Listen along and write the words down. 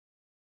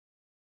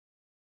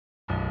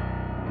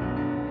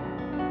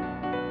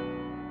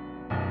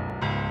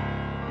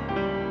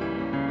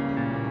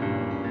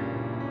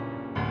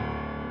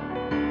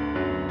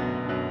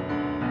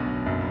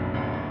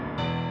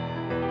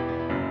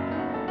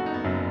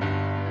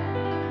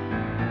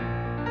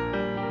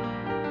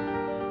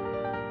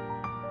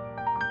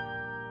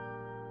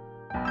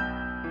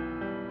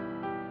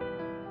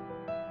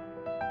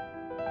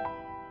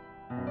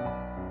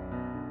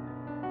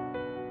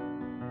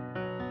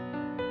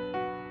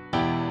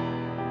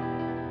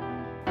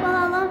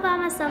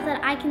myself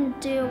that I can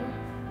do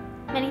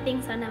many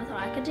things that I never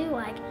thought I could do.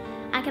 Like,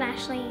 I can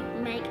actually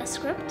make a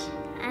script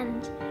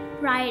and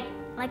write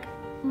like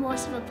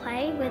most of a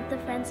play with the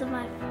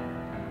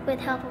with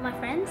help of my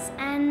friends,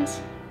 and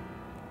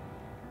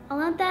I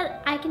learned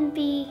that I can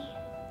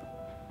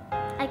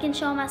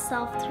show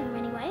myself through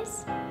many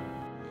ways.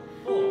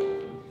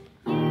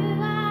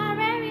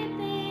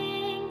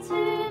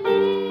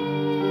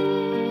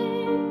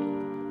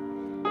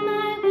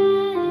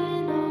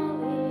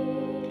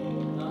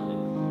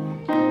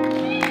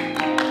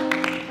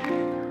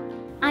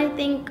 I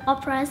think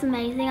opera is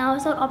amazing. I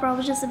always thought opera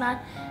was just about,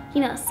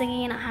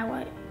 singing in a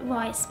high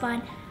voice,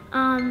 but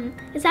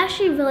it's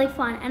actually really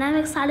fun, and I'm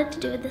excited to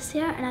do it this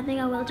year, and I think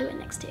I will do it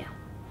next year.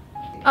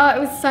 Oh, it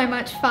was so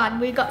much fun.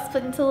 We got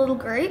split into little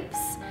groups,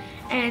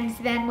 and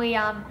then we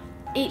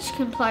each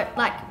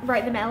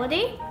wrote the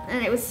melody,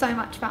 and it was so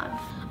much fun.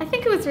 I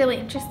think it was really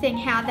interesting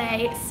how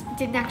they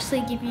didn't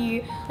actually give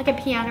you like a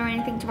piano or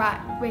anything to write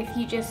with.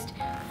 You just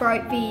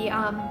wrote the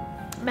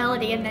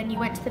melody, and then you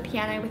went to the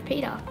piano with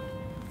Peter.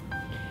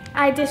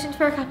 I auditioned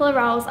for a couple of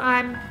roles.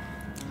 I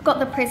got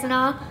the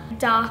prisoner,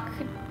 Dark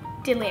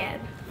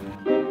Dillian.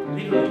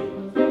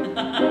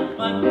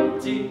 1,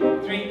 2,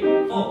 3,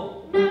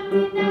 4.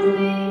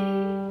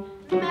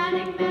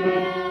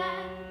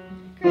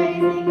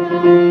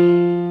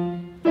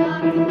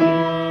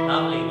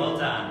 Lovely, well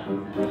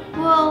done.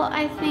 Well,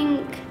 I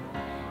think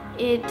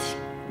it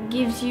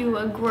gives you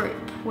a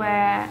group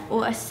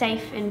or a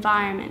safe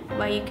environment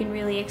where you can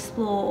really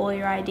explore all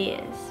your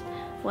ideas,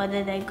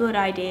 whether they're good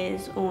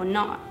ideas or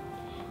not,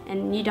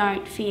 and you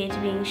don't fear to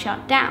being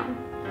shut down,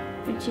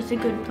 which is a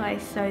good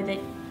place so that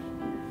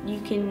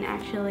you can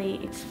actually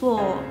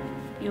explore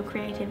your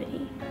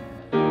creativity.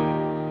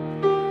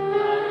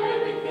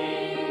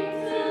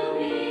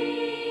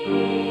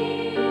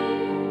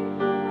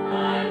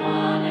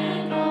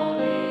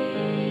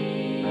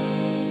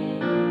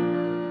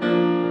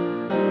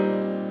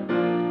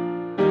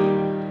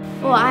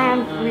 Well, I am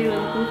really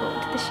looking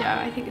forward to the show.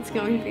 I think it's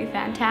going to be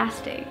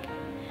fantastic.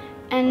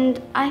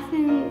 And I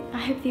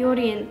hope the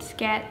audience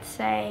gets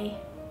I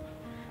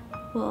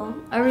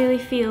really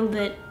feel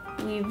that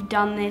we've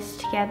done this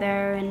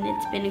together, and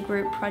it's been a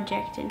group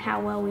project, and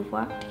how well we've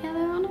worked together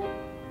on it.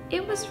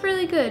 It was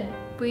really good.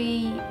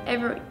 You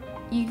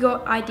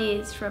got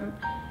ideas from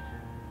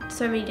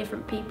so many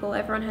different people.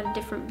 Everyone had a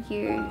different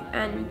view,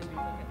 and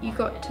you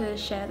got to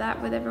share that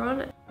with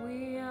everyone.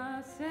 We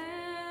are safe.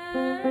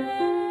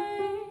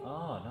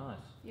 Oh, nice.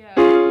 Yeah.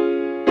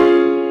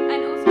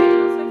 And also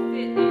it also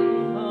fit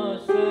in. Oh,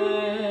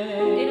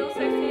 safe. It also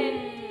fit in.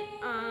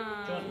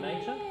 John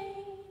Major?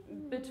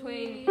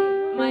 Between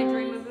my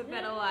dream of a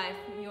better life,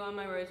 you are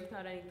my rose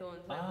without any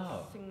thorns. I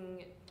was singing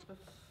it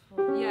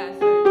before. Yeah.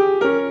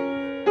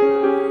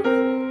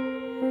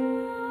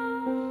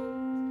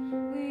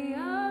 We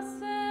are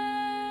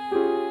safe.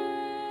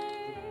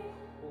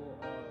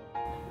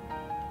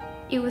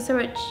 It was so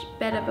much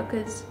better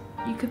because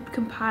you could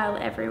compile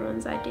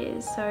everyone's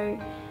ideas. So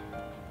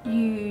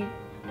you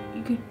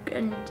could,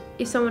 and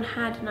if someone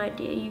had an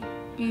idea,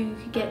 you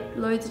could get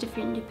loads of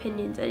different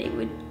opinions, and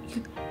you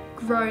could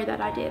grow that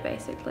idea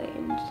basically.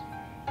 And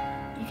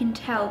you can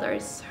tell there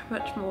is so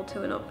much more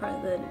to an opera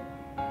than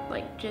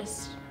like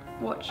just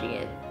watching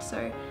it.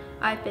 So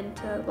I've been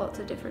to lots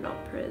of different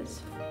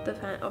operas,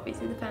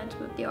 obviously the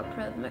Phantom of the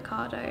Opera, the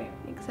Mikado,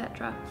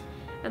 etc.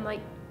 And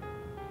like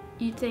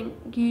you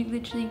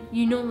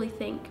normally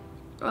think,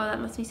 oh, that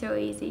must be so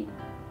easy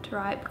to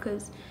write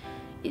because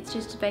it's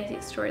just a basic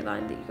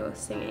storyline that you're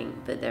singing,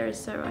 but there is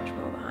so much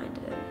more behind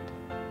it.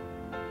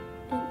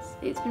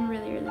 It's been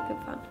really, really good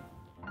fun.